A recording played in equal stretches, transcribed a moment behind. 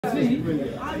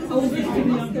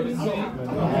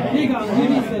Yiggal,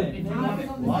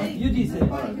 you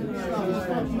decide.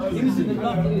 You decide.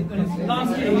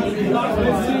 Last game,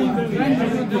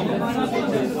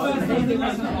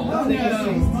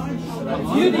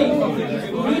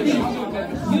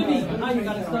 Judy, how you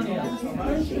got it done here?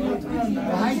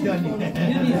 I done it.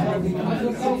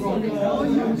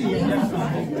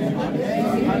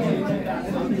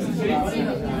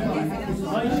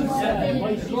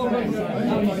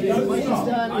 Moishe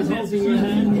Stern is holding your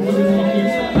hand.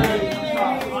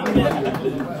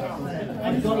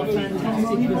 I've got a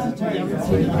fantastic visitor. You haven't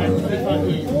seen him in 25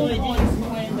 years. Doidy is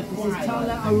playing the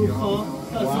Tala Arucha,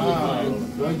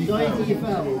 Doidy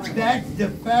Feld. That's the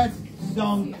first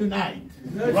song tonight.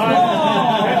 Right.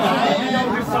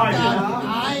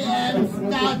 I am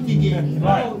starting it.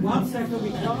 Right. 1 second,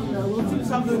 we'll do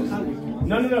something.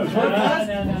 No. Doidy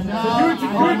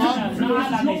Feld.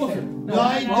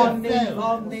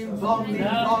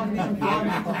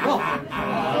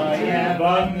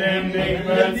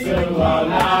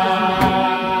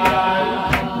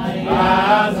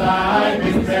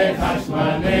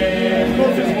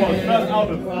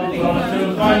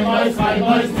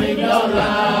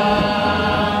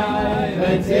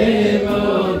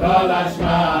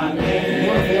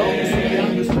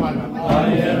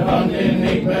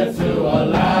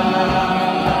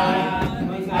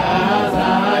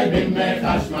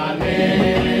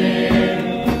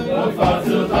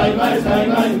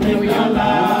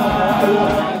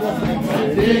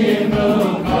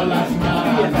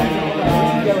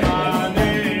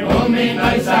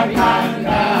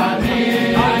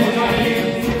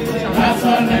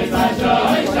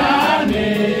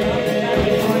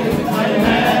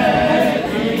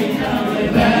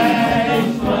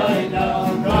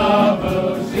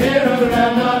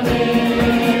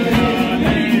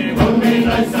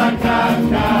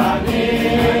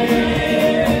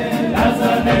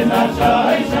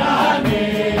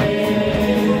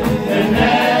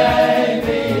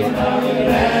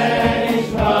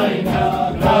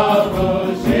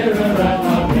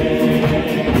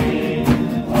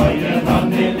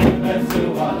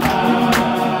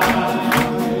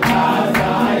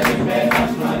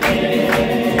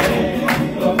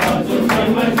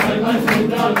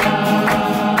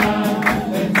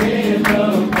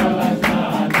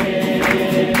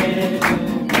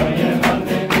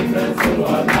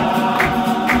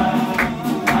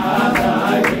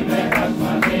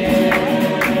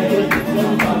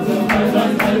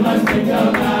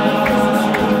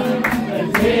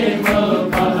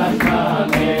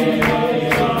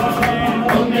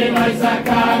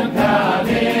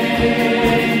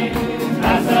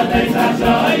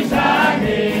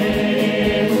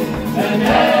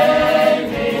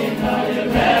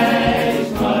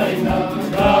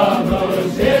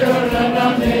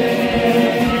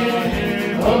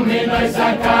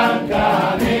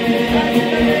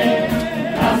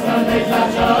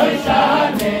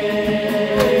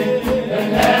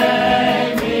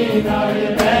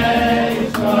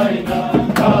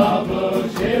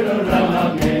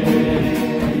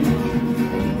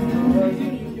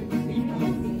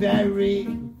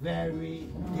 Very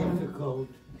difficult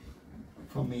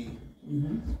for me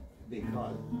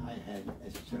because I had a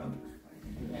stroke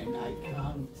and I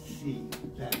can't see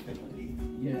perfectly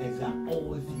as I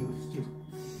always used to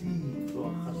see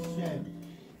for Hashem.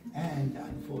 And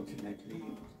unfortunately,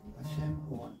 Hashem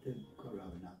wanted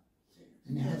Corona.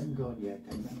 And it hasn't gone yet.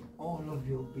 And all of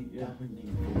you have been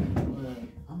davening for me.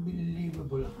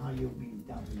 Unbelievable how you've been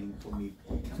davening for me.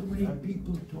 So many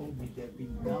people told me they've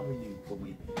been davening for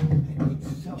me. And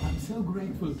it's so, I'm so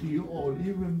grateful to you all,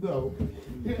 even though...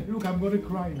 Look, I'm going to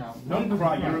cry now. Don't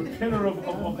cry, you're a pillar of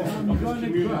this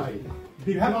community. Cry.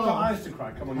 You haven't got eyes to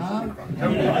cry, come on, you shouldn't cry.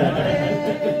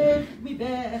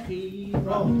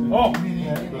 Don't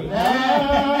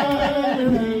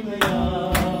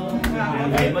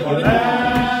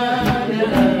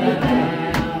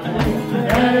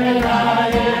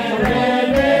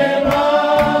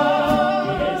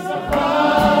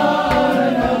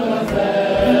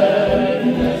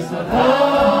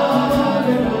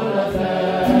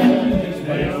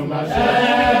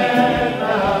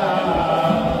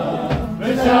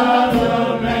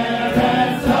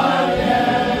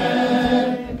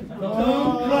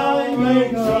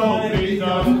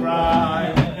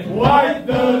Wipe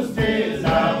those tears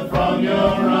out from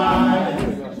your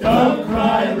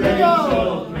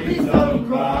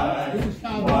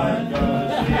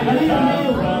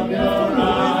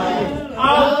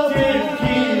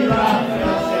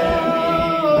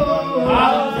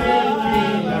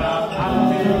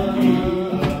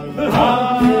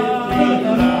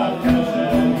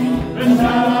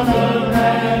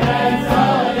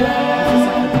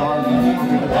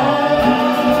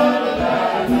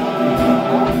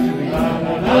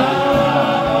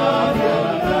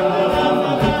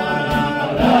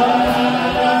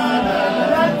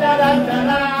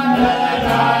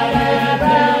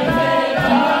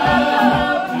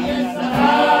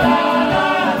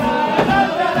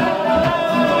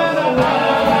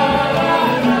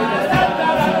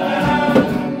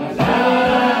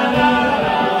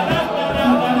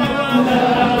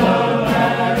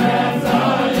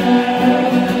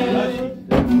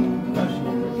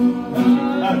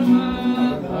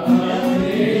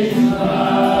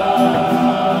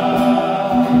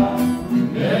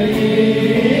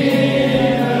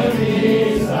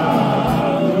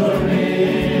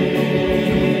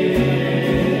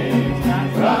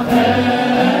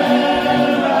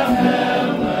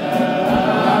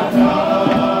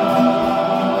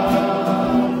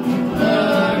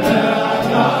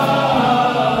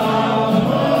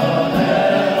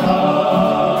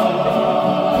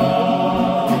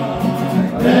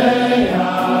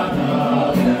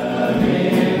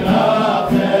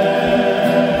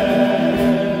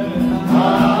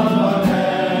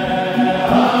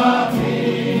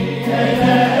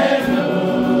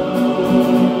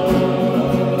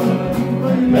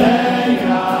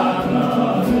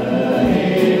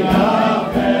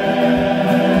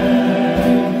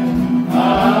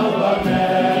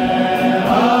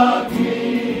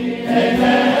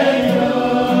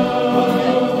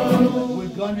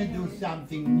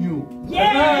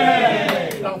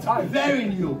Very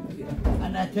new.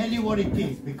 And I tell you what it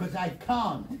is, because I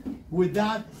can't,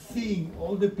 without seeing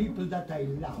all the people that I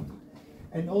love,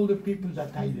 and all the people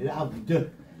that I loved,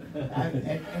 and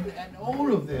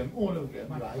all of them,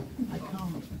 right? I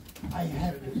can't. I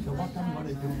have to. So what I'm going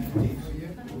to do is this.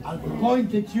 I'll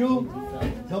point at you,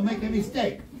 don't make a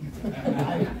mistake.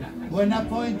 When I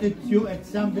point at you at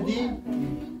somebody,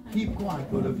 keep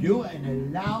quiet, all of you,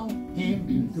 and allow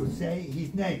him to say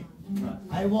his name.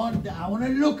 I want to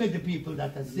look at the people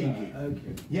that are singing.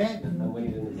 Okay. Yeah?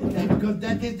 Because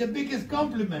that is the biggest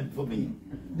compliment for me.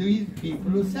 These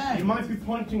people who sang. You might be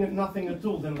pointing at nothing at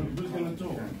all, then who's going to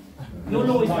talk?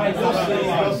 You'll always say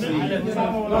Yossi.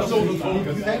 That's all the talk.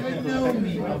 You never know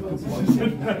me not to point.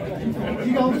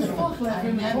 Yigal Calek.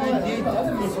 I never did.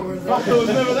 Fachler was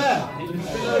never there.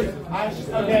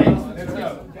 Okay, let's go.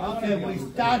 Okay, we're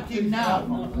starting now.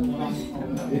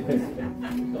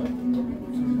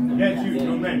 Yes,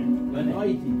 your name.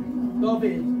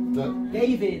 Dovid,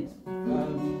 David,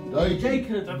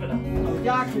 Jacob,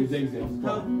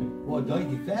 Yaakov. What,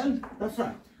 Doidy Feld? That's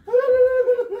right.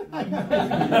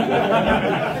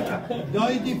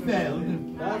 Doidy Feld,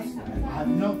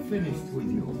 I'm not finished with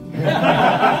you.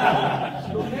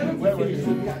 Where were you?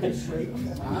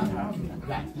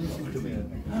 Right, listen to me.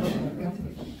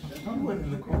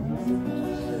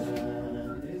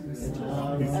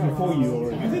 Before you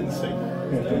already. You didn't sing.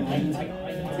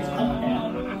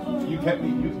 You kept me,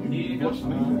 you watched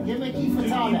me. Give me key for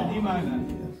Tyler.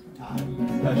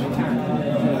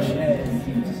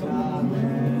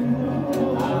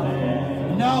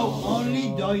 No, only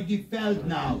Doidy Feld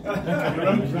now.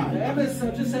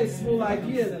 I'll just say a small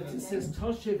idea that it says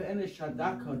Toshev Enish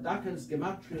Daka. Daka is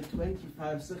Gematria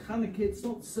 25. So Hanukkah, it's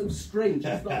not so strange.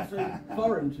 It's not so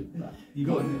foreign to that.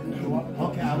 Good.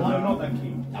 Okay, I No, want. not that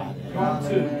key. Go up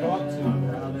two. Go up two.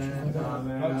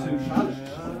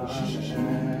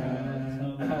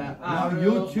 Now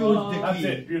you choose the That's key.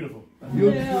 it, beautiful.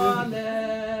 You choose.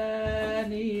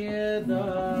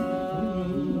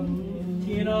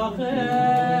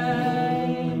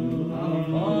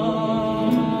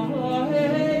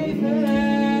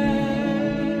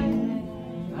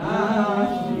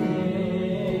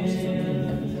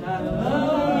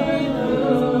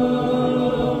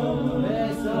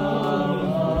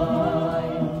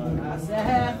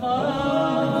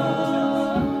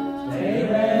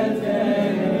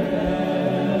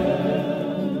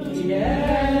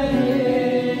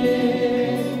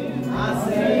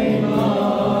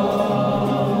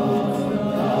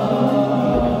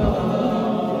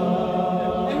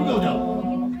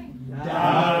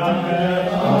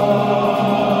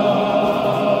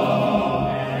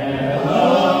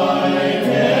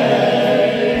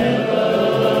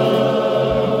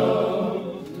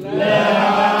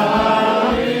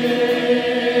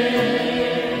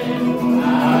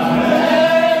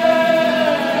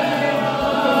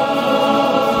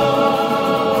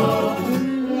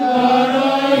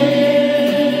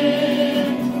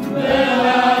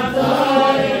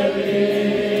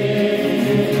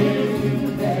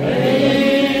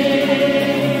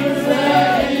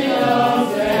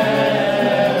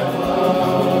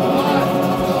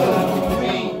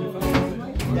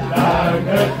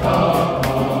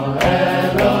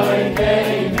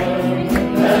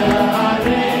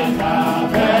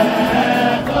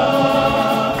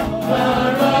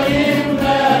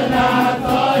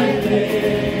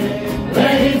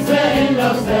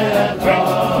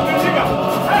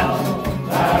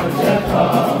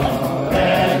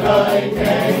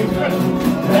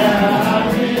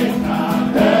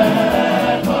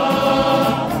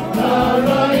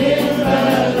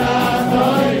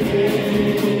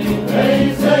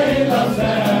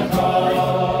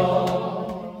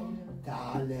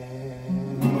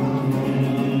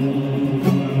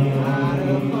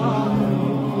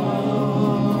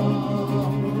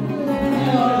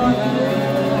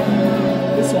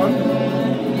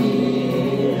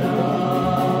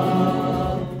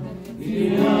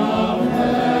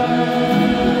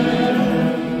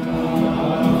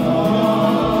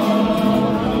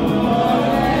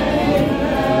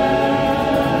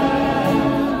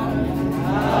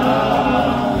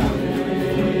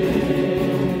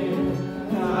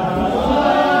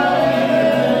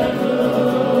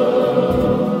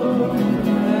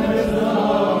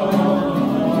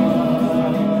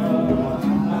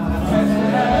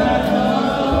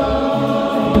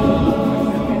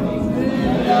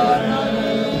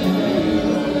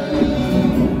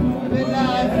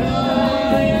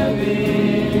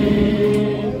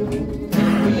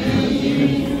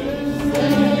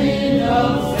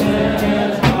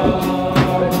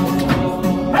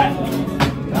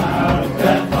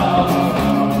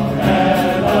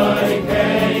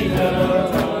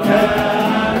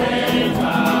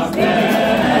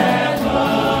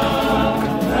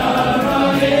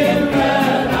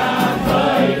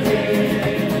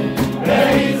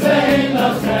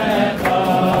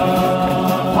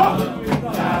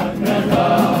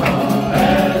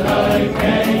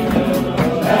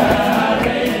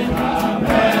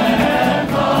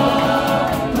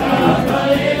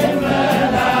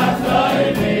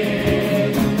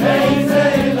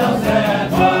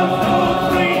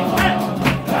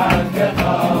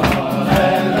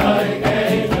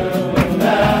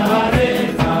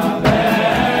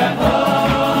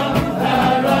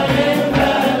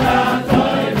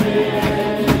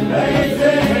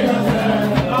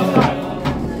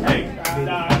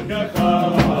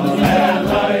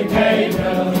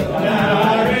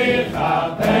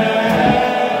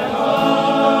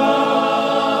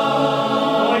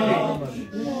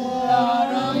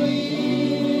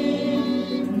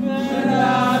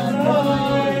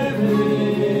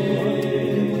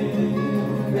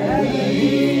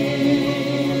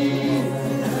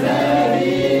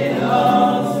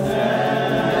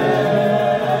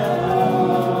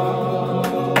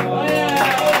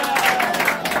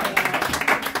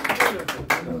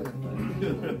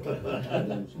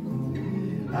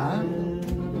 Huh?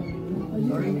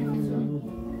 Sorry?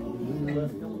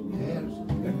 Yes.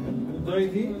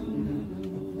 Doidy?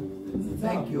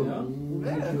 Thank you.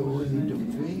 Thank you.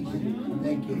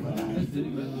 Thank you for that.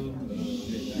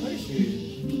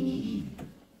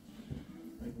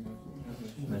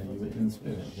 No, you were in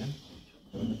spirit, yeah?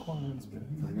 In the choir in spirit.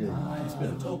 It's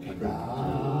been a talking.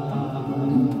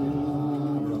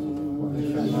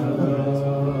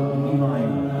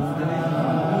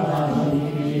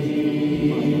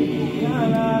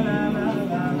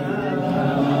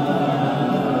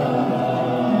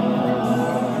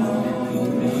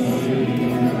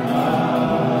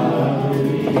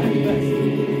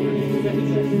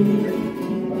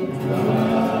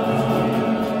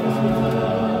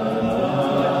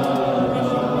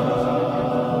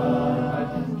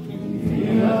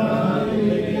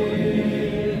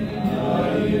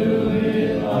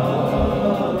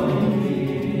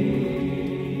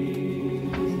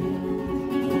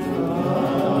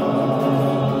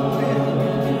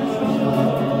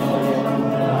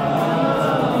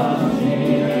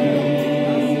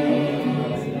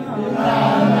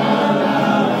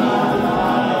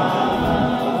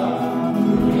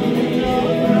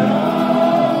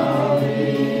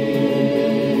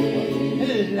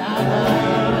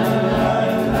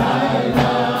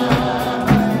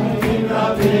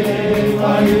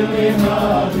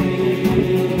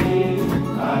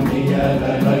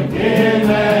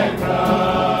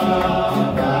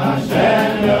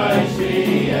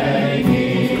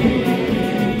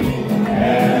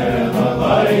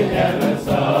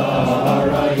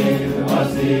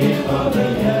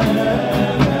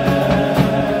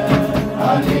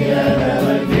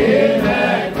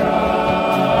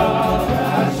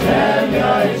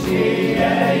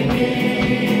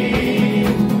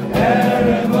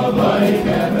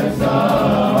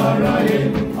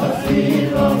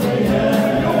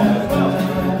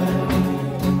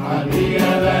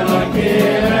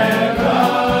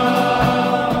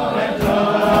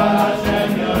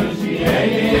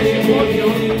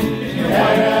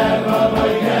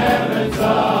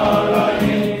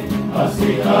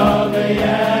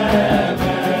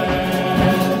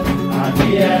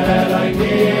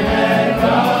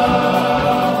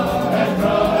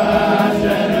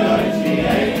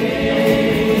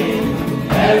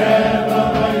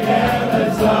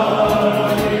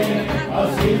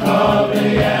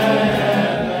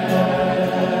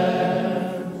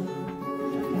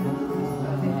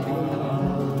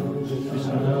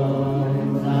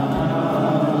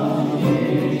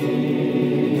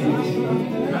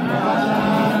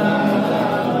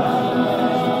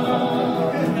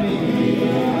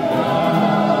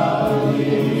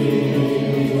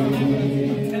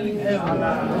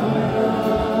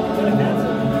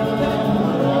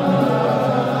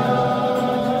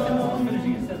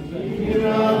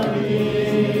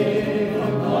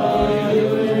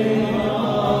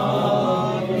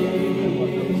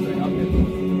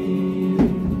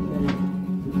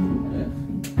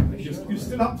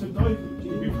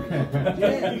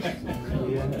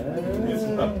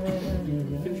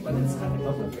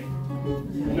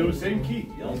 No, same key.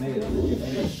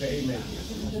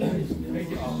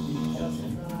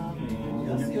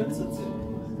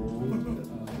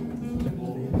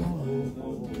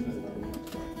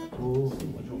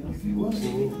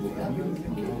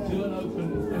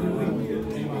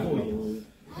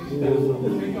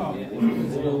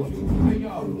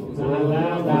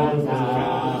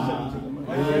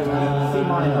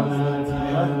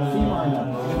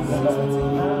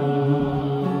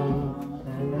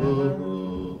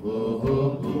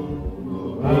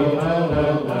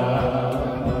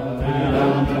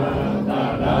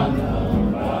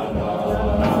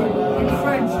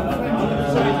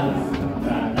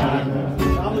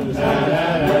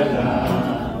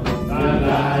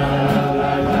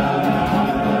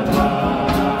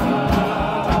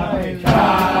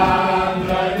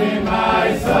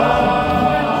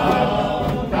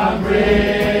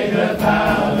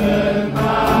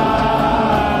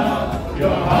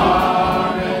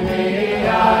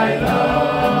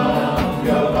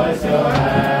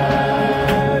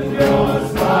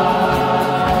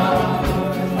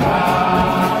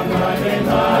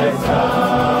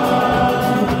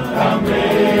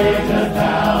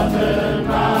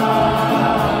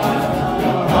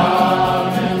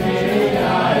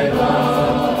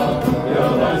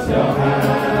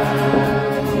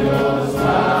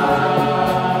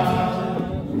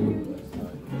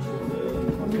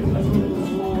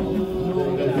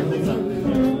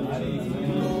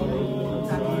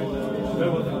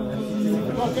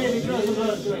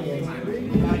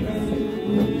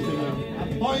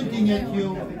 Pointing at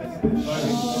you.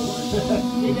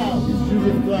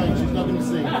 Judith Klein, she's not going to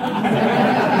sing.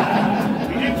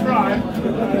 He did try.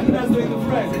 That's doing the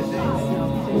French.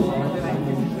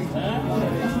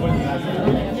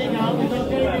 Yigal, we don't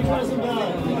care if it's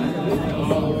Rosenberg.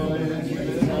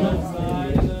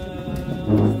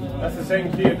 That's the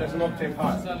same key, that's an octave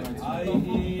high.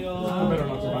 Better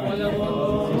not to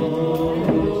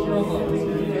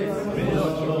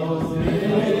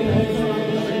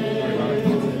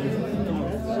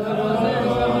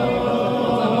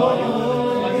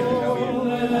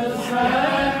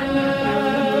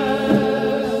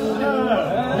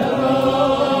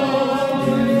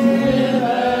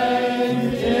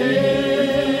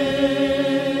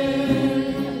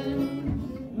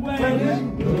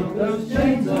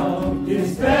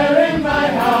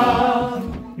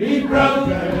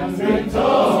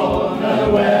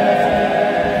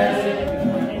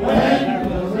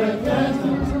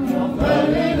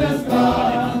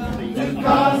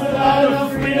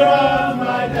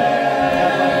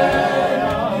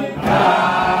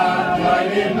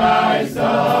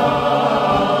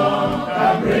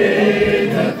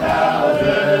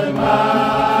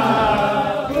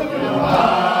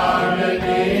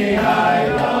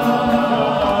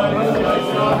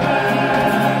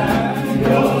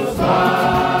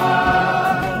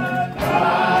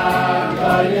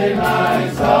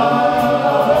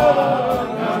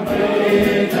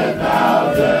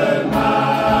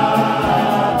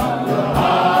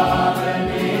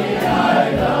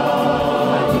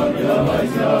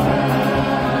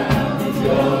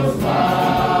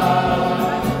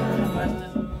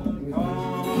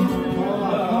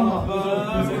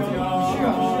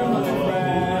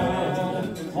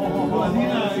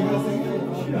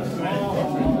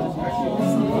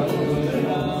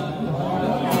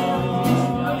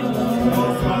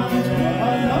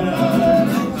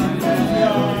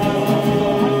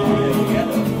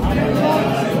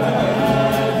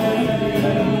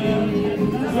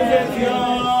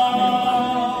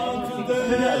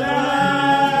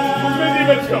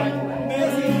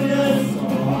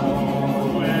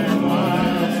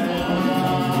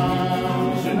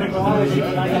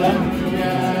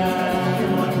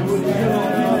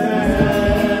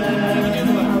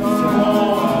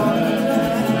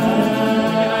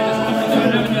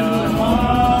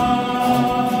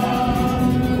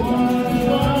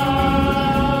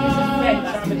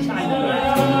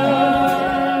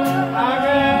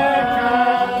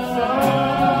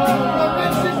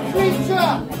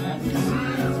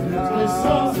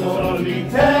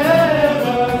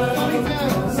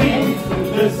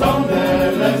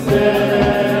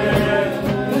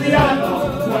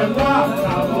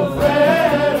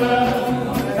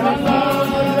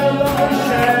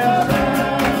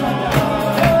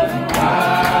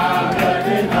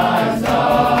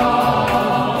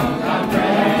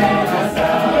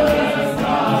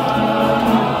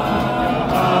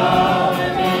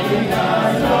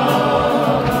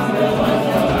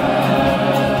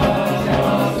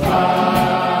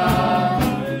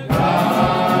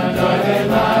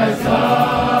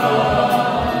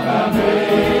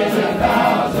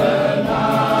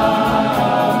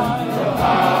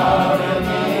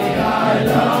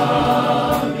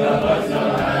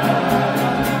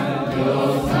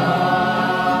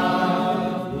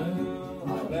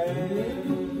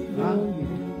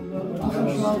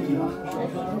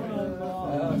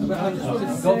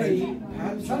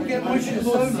Trying to get Moishe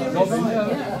Stern. Those of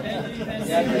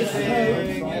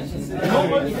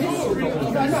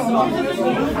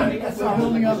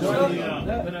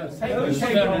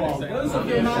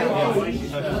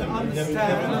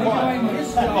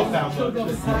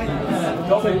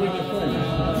you who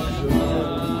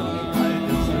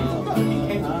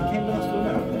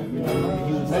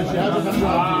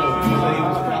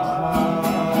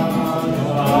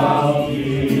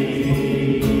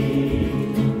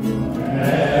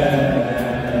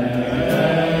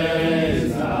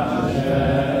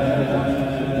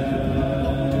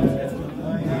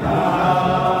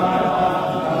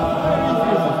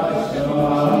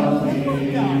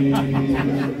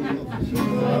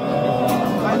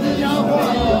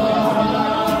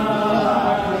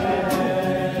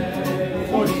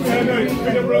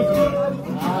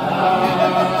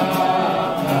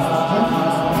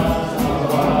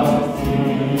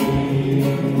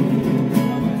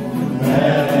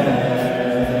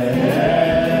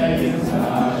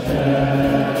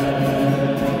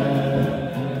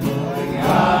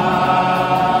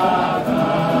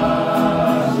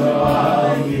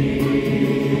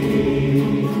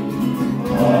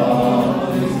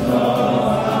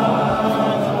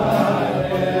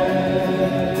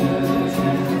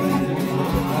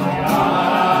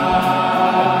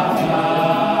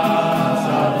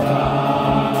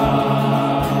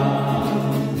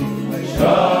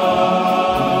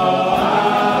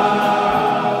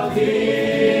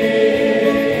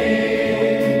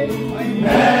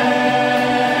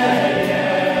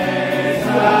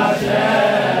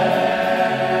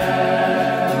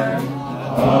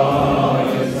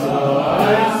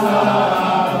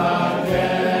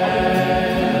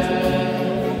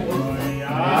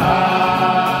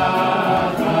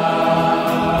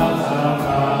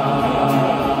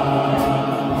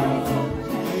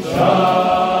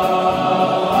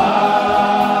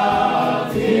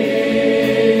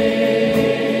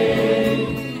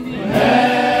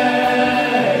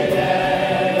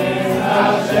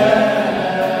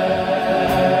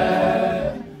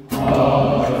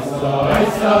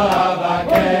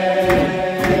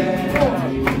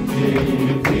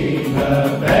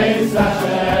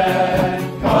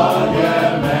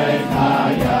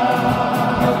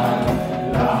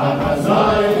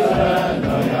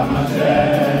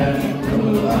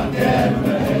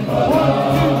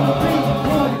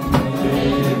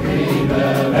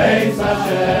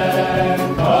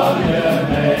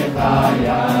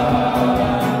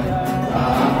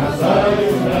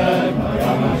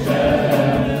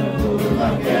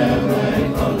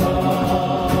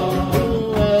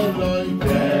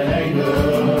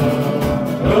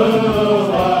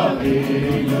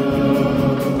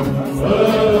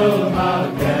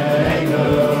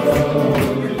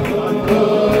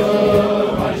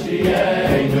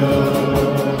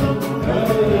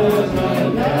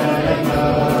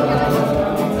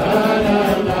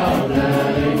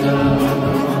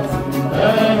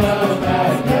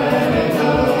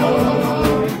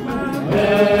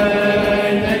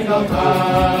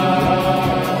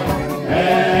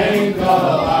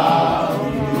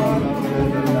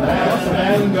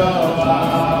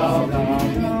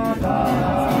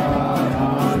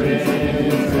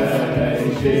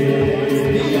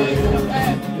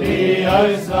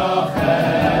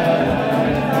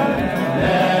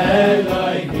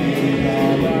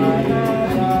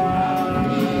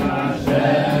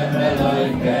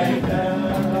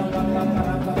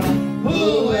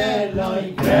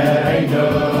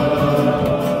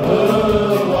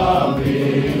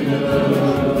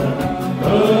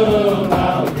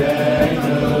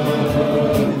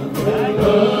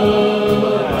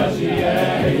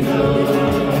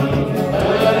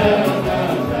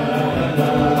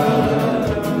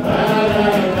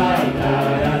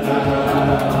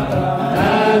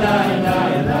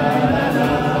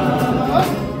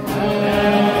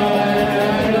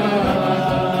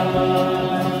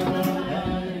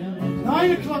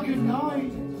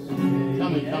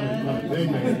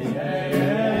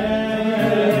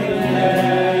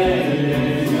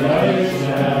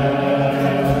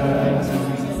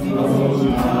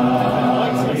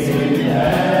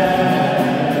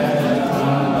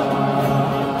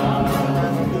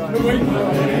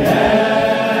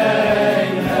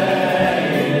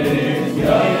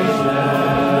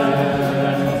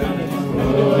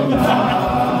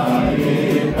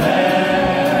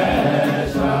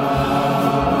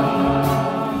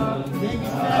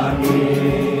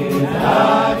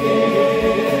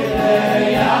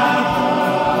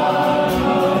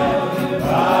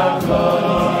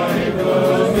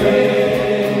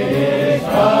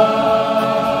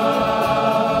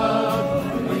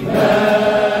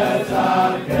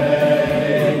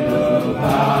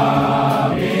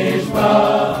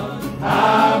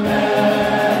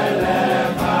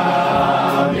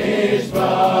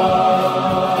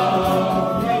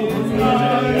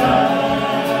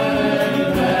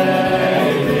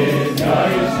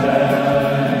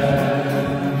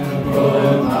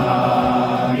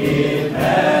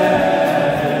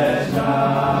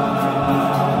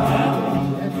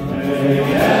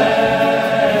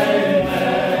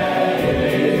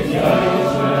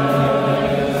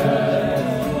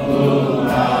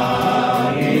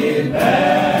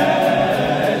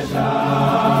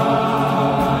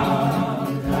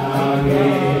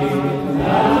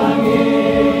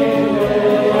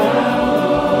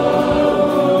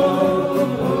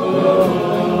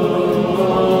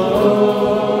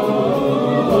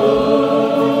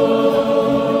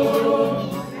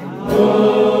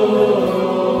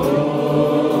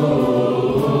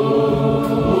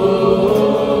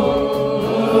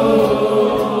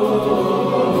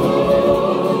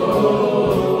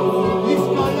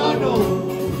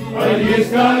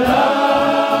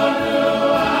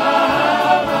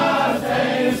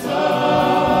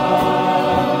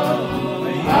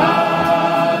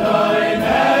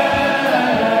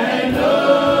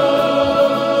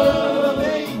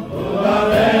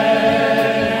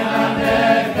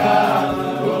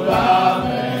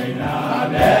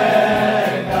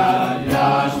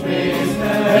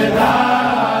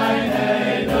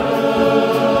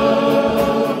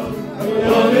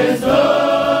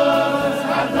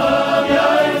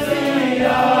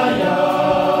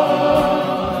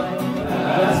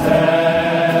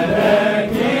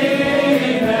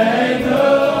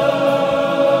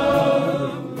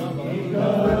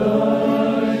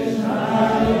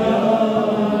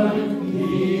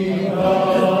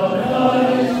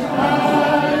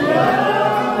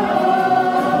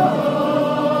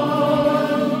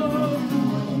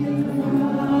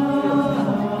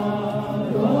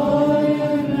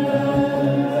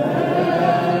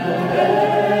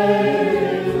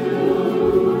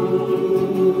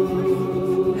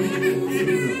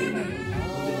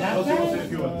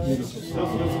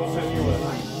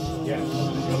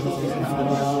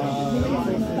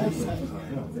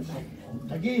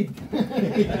תגיד.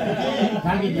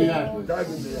 תגיד ליד.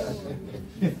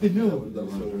 נו.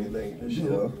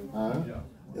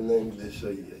 In English, I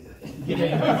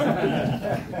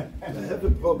have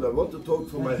a problem. I want to talk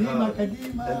from my heart.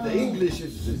 And the English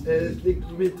is a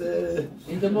little bit...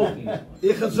 In the morning.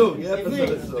 Ich so, ja, was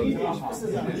soll ich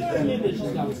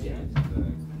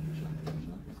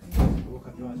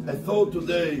I thought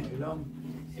today...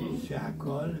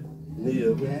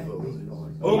 near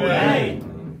before.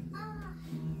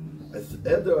 As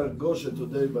Eder Goshe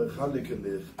today by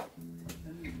Chanukah,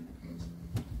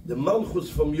 the Malchus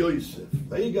from Yosef,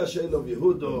 Vaigash of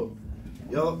Yehudo,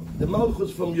 yeah, the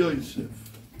Malchus from Yosef.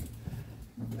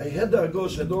 I had a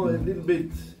Goshe, I know a little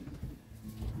bit.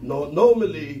 No,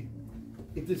 normally,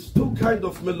 it is two kind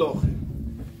of Melochim.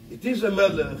 It is a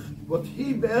Melech, what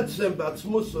he be'etzem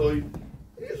ba'atzmusoi,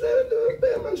 is a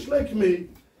man like me.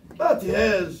 But he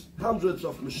has hundreds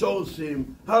of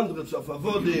Meshosim, hundreds of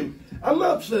Avodim, a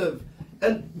Matzev.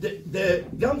 And the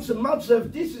ganze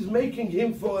Matzev, this is making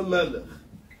him for a Melech.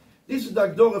 This is the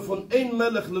Agdore von ein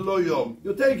Melech lelo yom.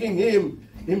 You're taking him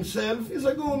himself, he's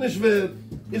a gurnish word,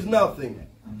 he's nothing.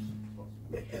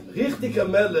 Ein richtiger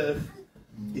Melech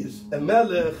is a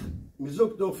Melech, wir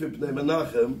sucht doch für Pnei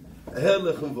Menachem, a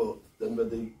herrlichen Wort. Then when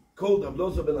they called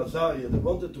Abloza ben Azariah, they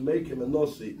wanted to make him a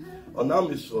Nossi on Am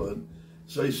Yisrael.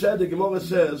 So he said, the Gemara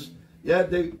says, yeah,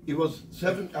 he was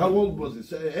 7, how old was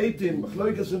he? 18,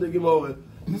 Machloikas in the Gemara.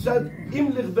 He said,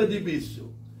 Imlich bedibisu.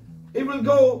 He will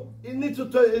go, he needs to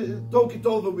talk it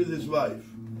over with his wife.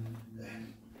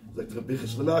 Sagt Rabbi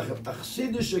Menachem,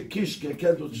 Achsidische Kishke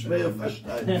kennt uns schwer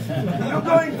verstehen. You're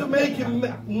going to make him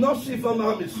Nossi from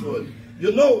Am Yisrael.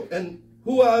 You know, and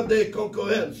who are the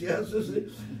concurrents? Yes,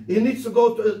 he needs to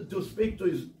go to speak to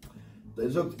his...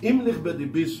 They said, Imlich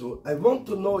bedibisu. I want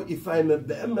to know if I'm a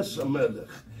be'emes melech.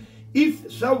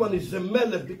 If someone is a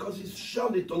melech because he's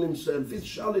shalit on himself, he's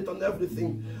shalit on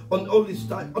everything, on all his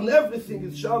time, on everything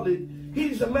he's shalit,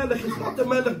 he's a melech. He's not a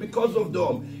melech because of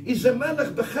Dom. He's a melech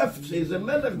bechefze, he's a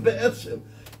melech be'etzem.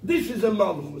 This is a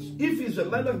malchus. If he's a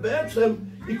melech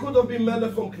be'etzem, he could have been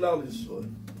melech from Klal Yisrael.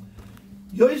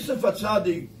 Yosef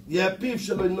HaTzadik, piv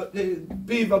shelo,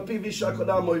 piv al piv isha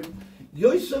kodamoy.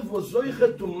 Yosef was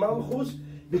zoichet to malchus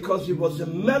because he was a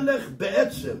melech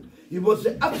be'etzem. He was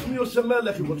a atzmius a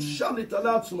melech. He was shalit al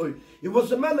atzmoy. He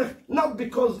was a melech not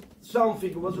because something.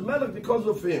 He was a melech because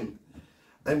of him.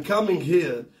 I'm coming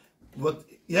here. But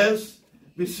yes,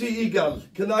 we see Yigal.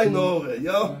 Can I know it?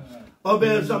 Yeah. Aber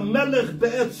er ist ein Melech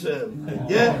beätzem.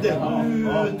 Yeah,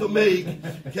 to make.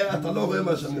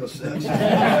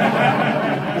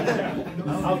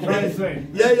 I'll try to say.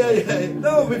 Yeah.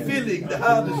 No, we're feeling. The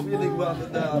heart is feeling one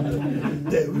another.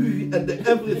 The and the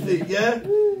everything, yeah?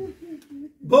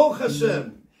 Baruch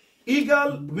Hashem.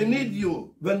 Yigal, we need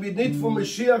you. When we need for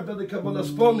Mashiach, that the Kabbalah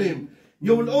spawn him,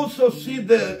 you will also see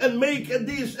there and make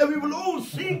this, and we will all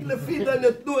sing Lefida and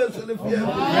Etnuas and Lefida.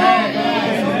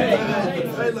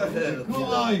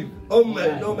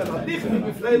 Amen. Licht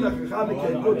mit Freilach,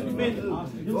 Chanukah, good middle,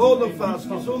 all of us,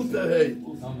 Gesundheit.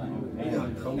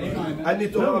 I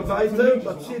need to run weiter,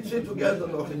 but sit together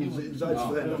noch in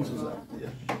Seitsfreilach zusammen.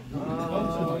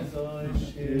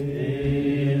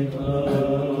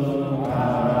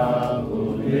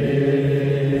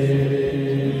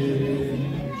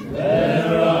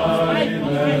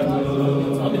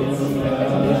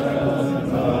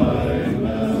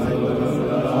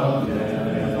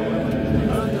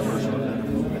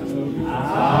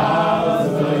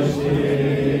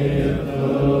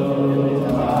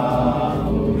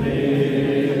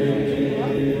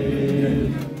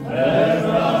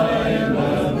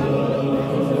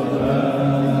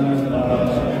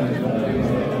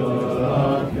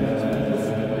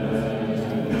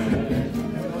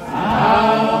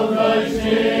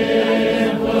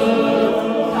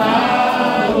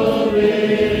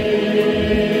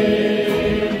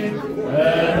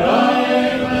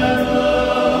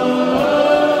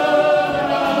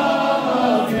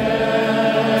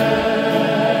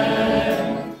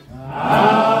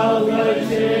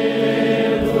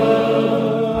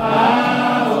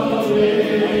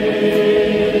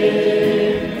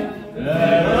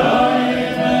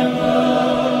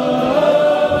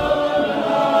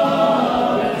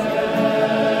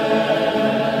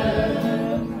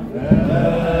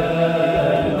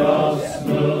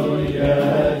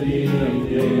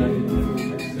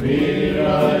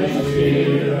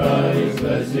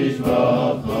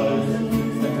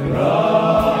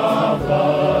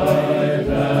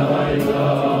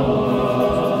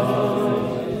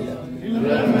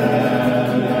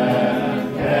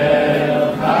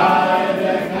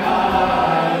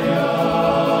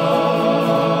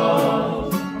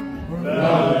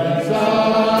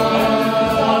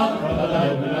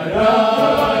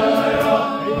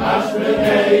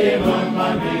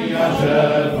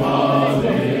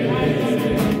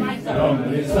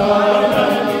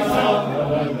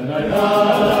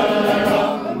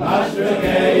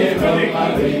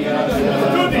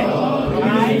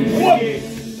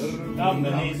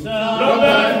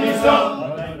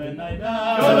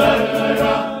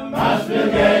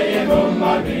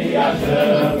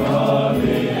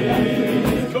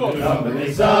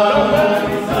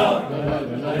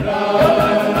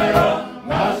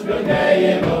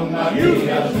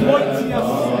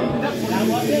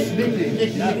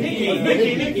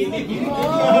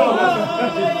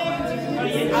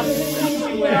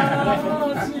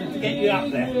 Get you up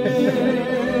there.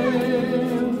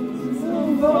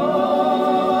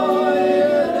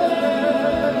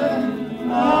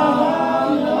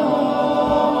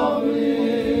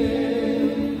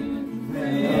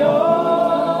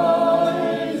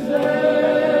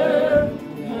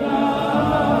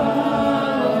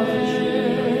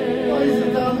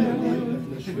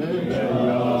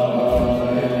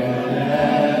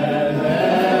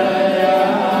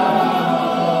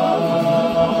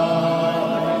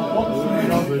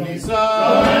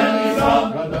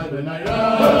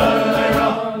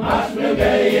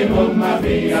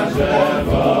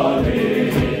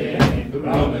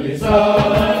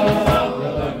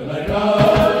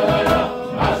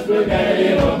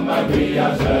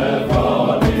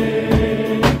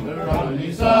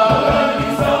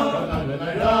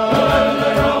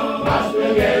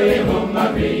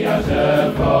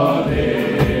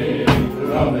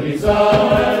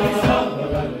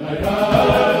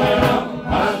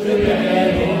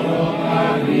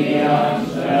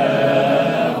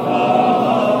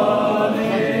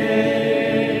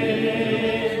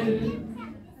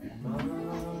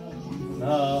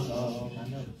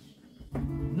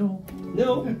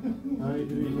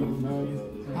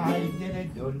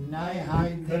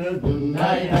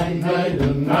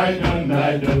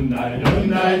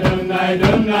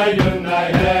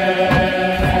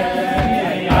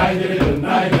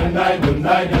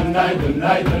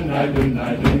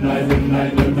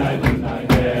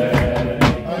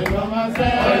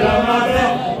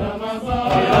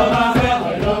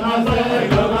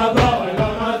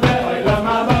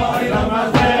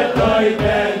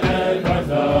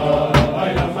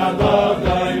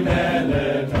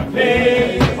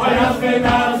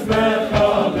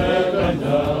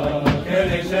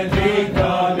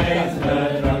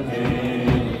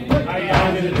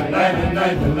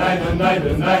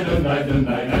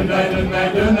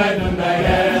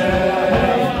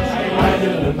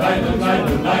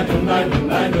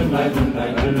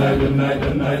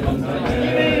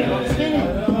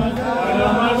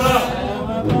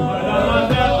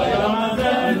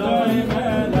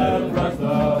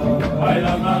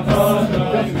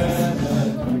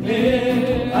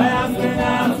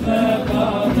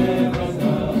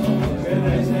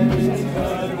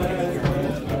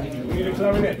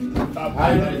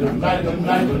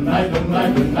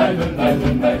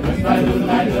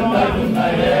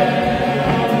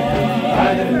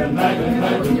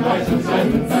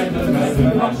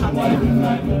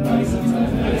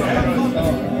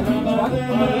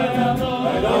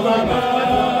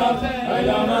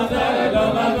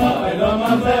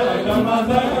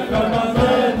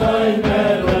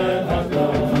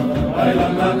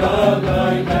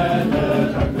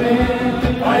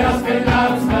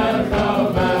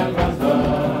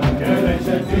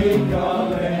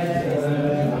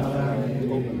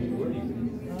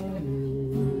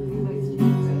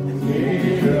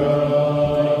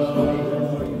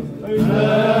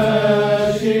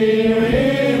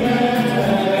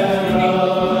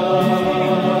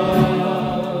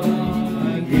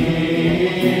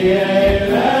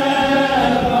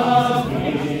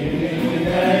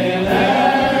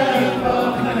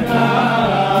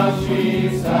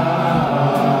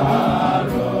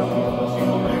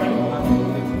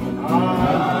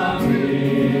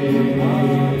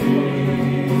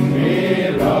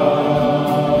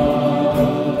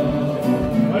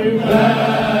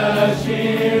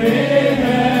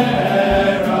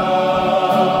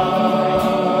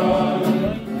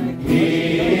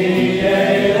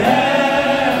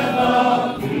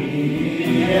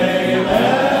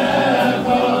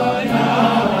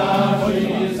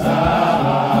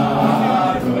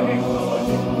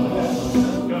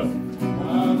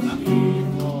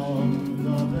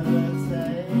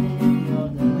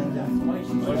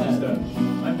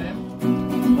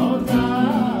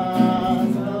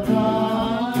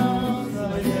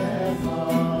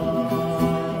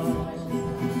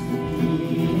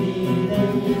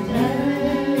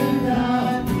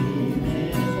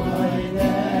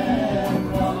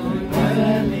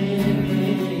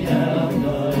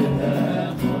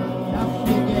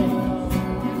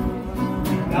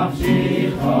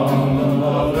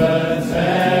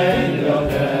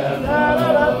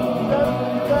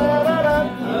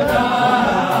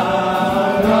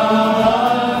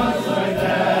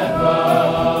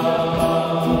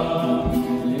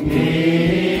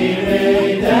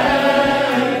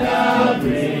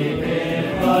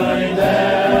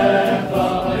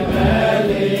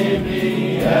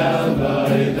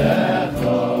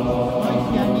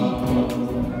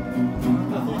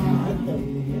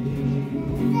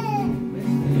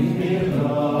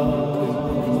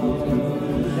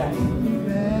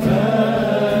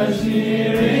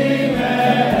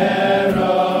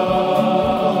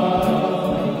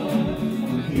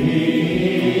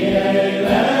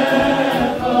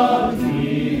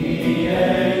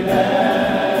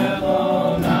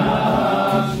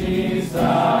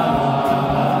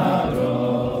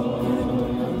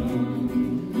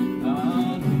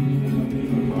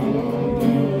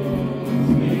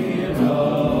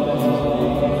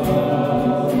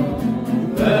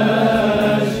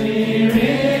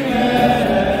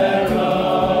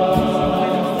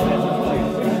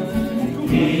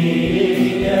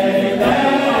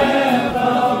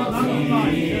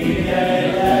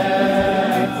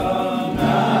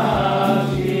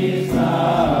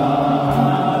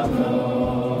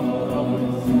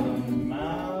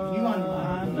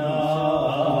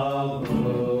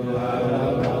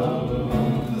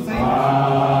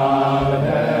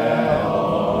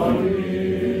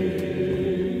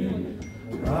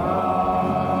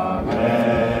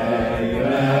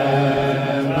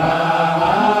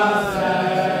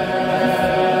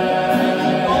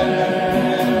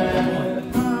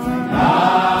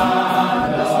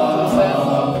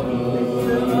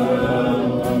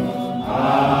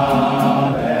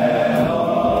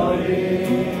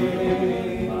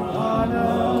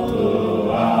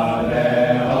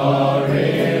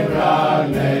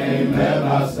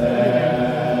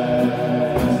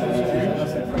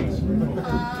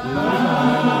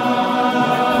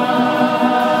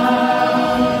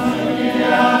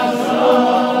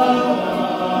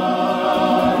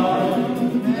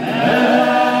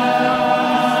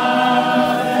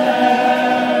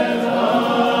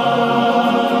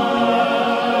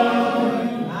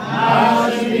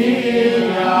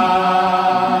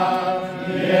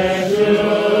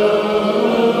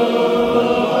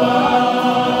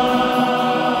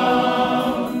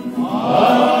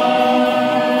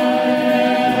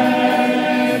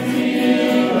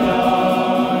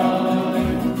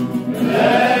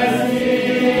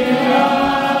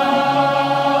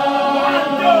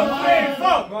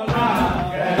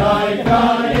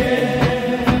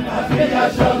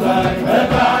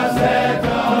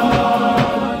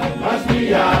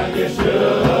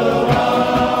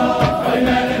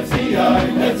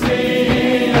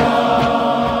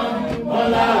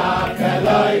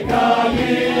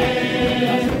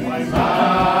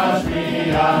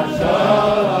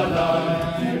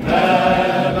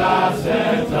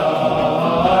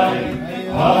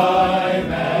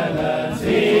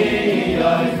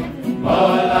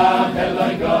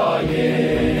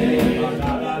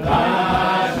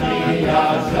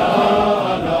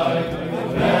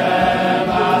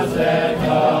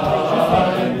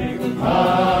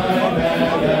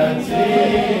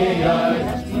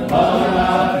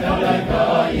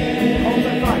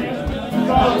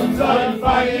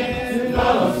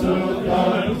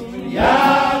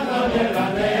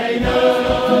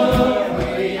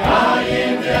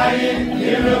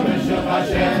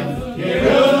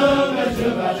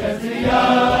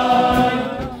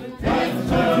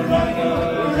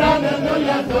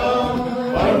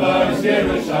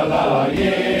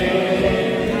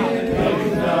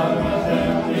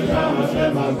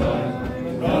 Yeah.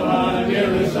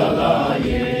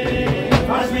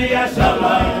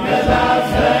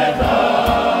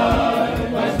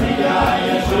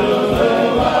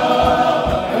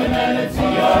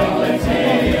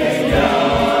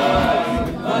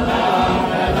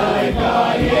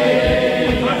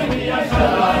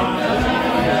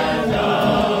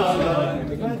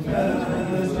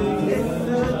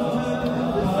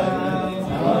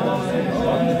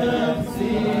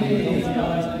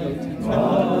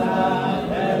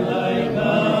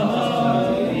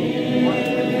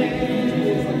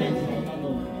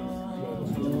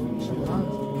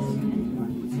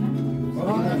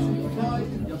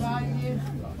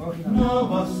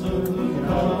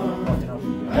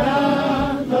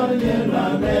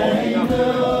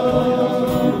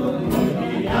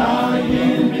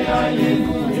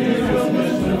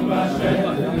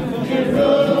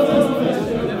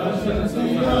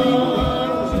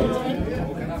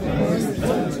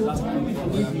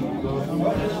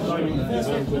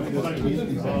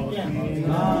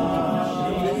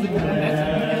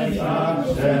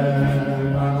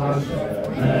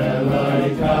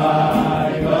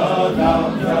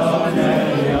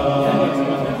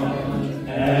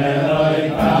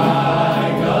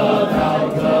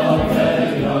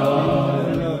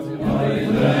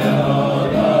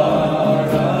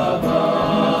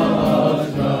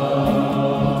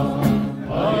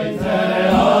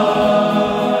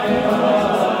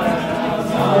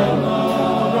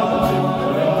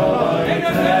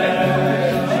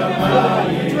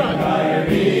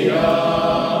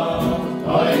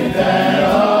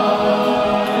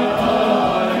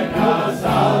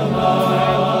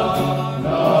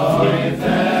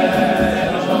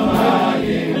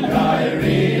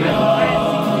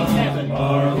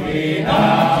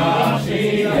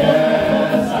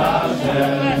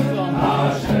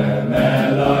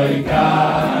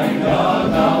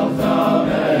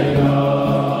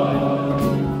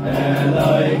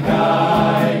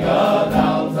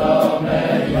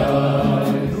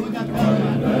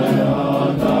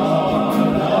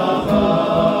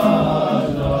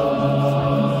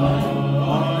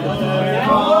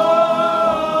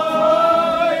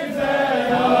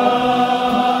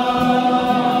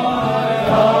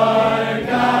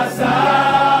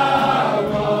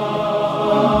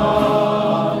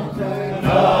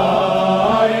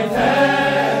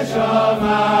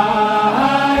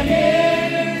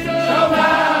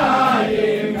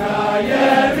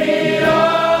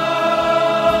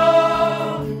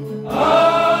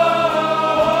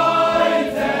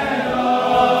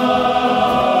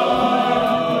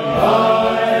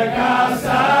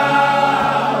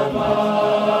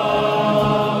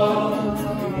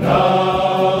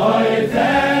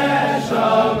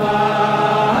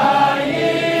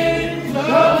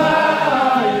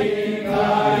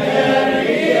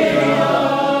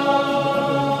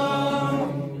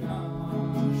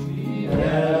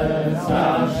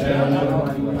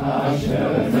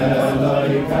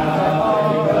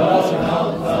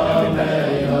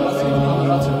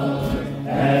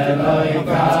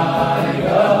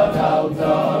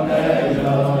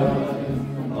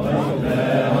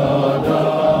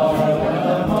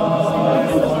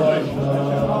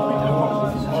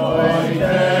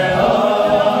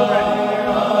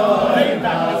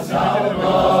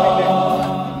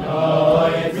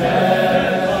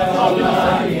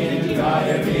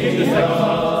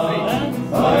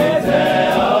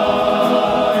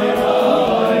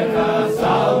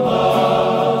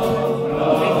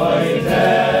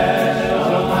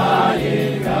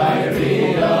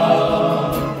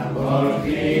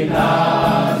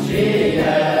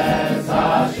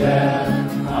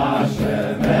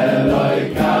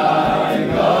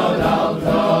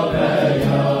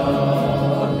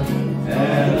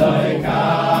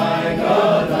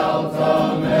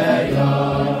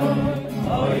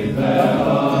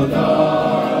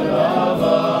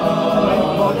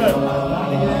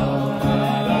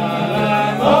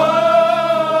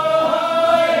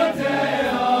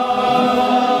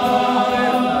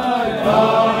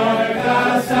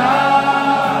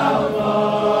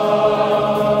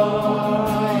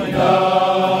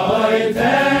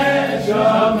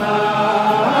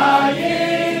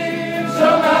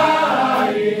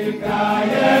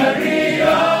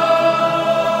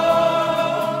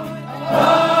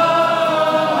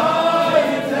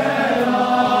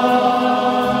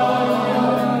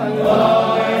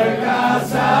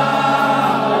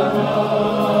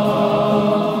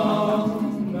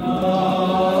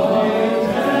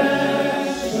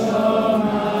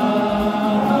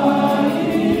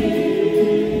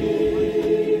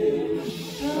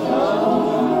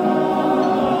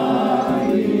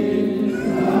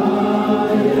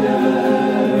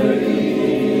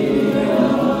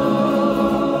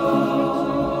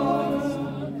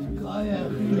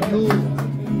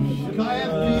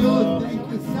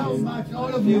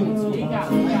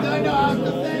 don't know how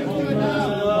to thank you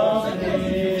enough.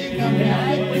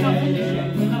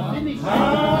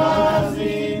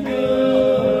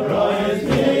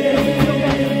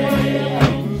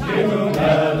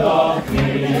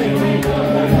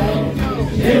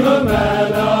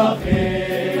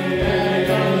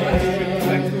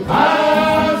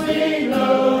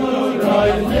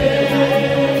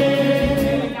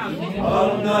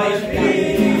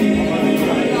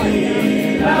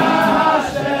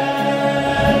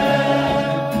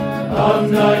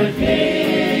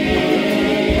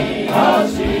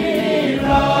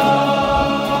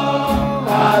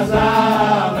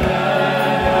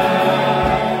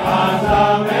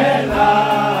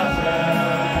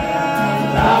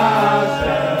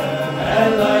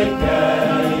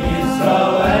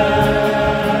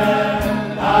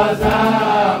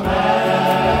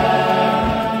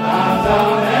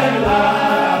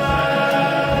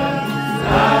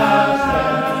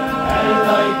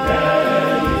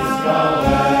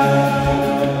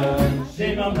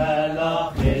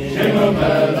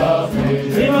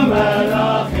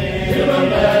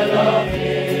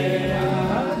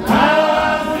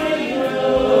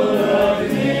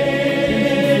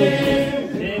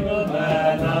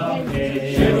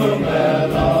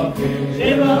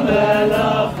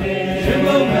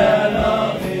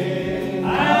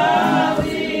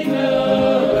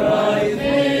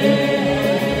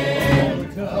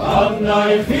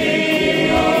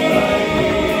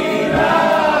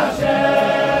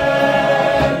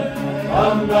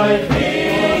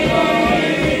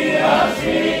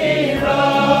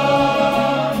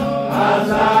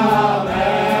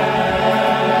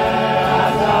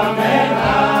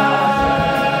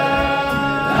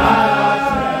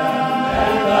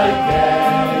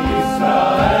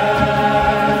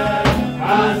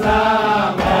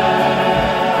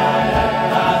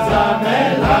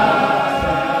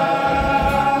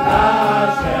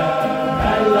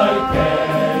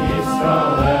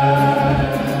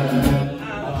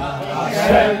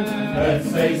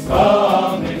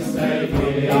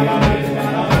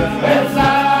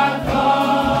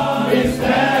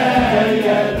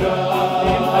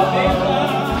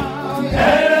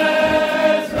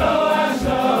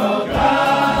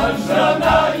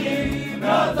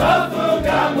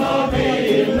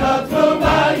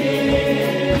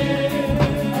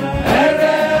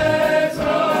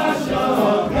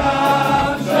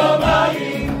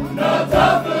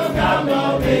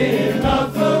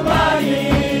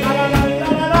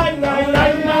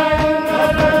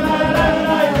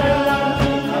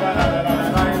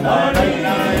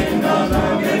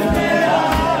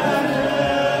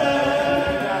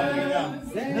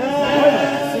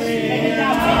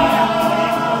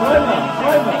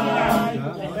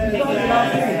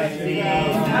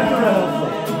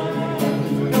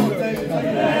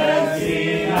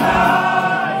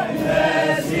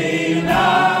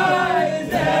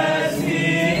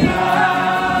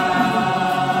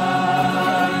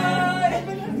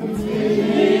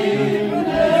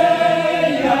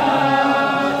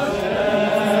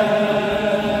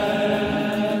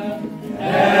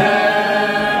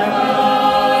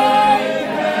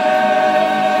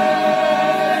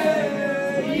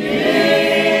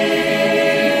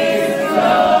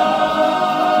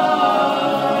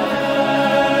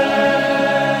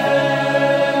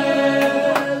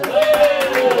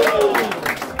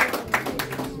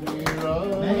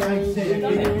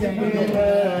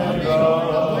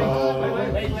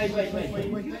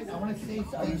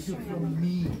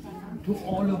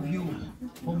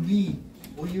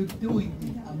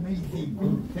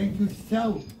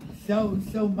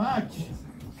 So much.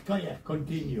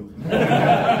 Continue. Yes,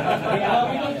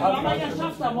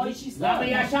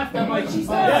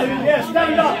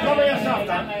 stand up.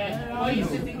 Why are you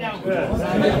sitting down?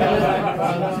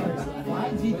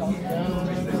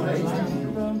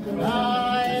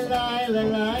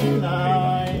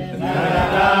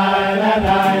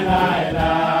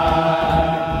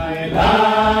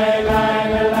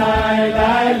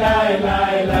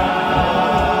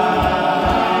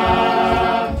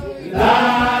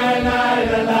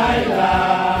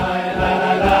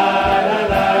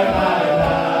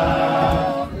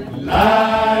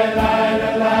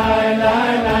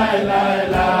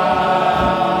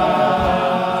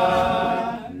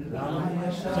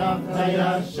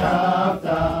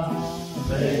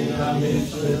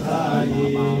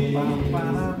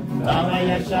 Lama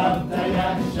yashavta,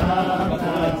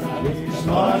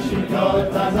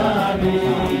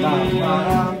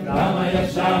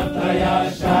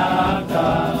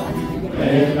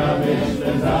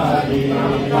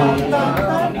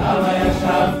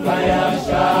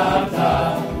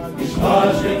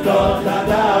 לשמור שכל שתיקות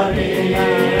הדרים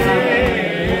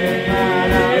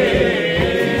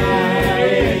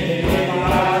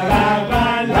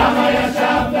למה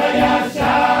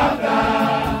ישבת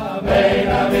בין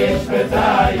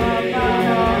המשפטיים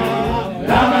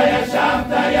למה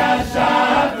ישבת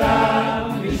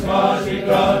לשמוע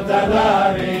שתיקות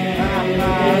הדרים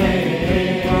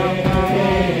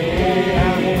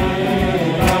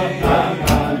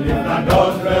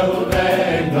לפלגות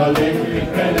ראובן גדולים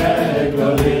לפלג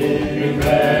גדולים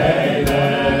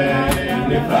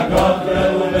לפלגות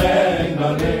ראובן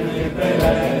גדולים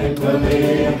לפלג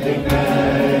גדולים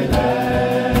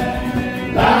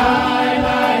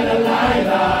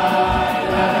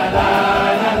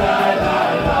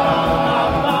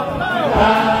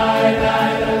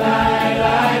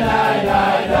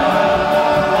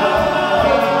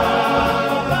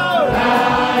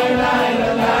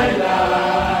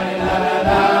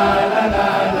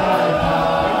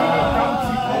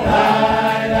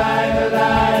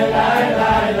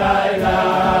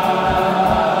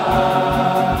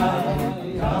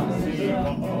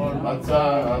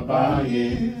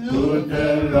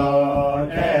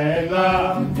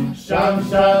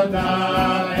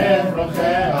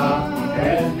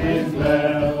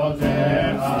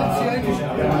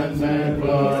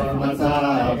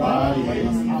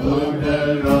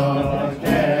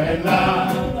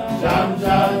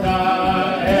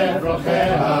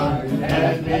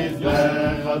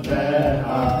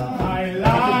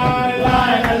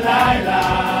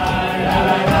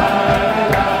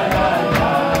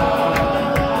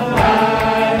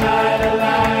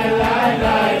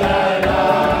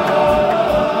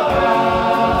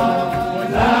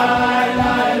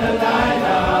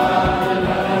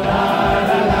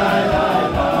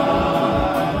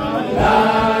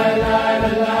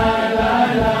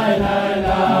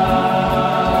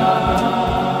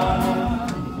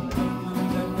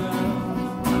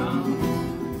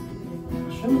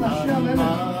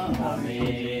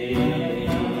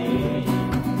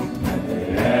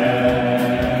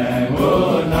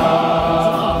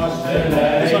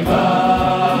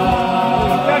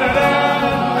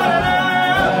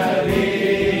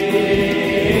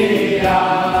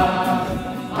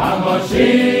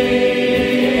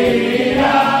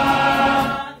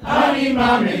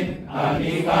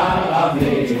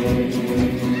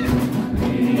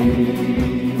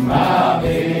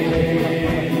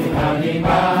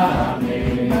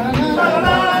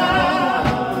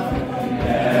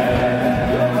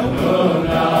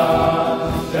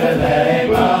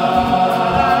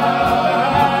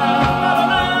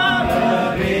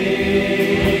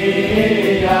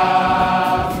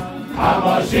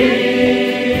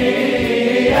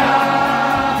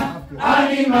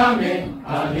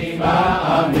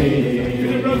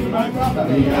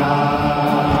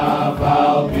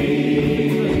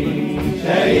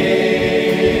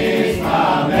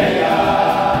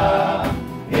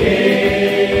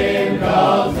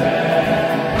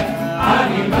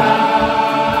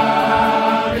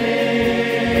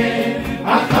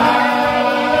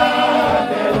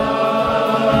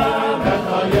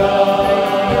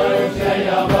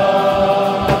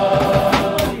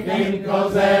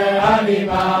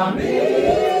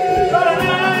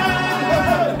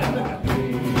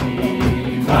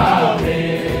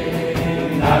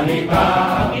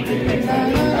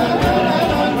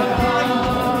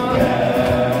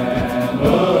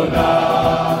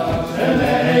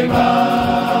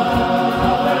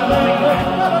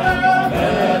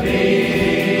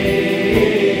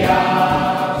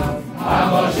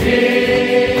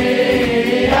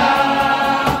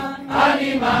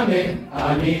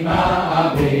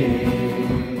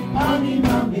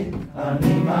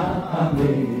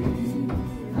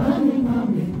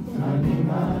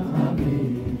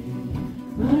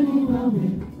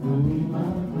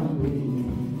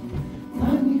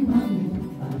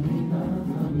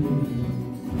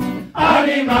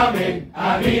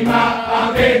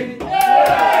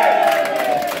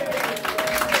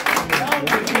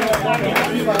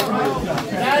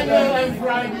Daniel and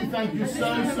Freidy, thank you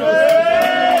so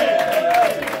much.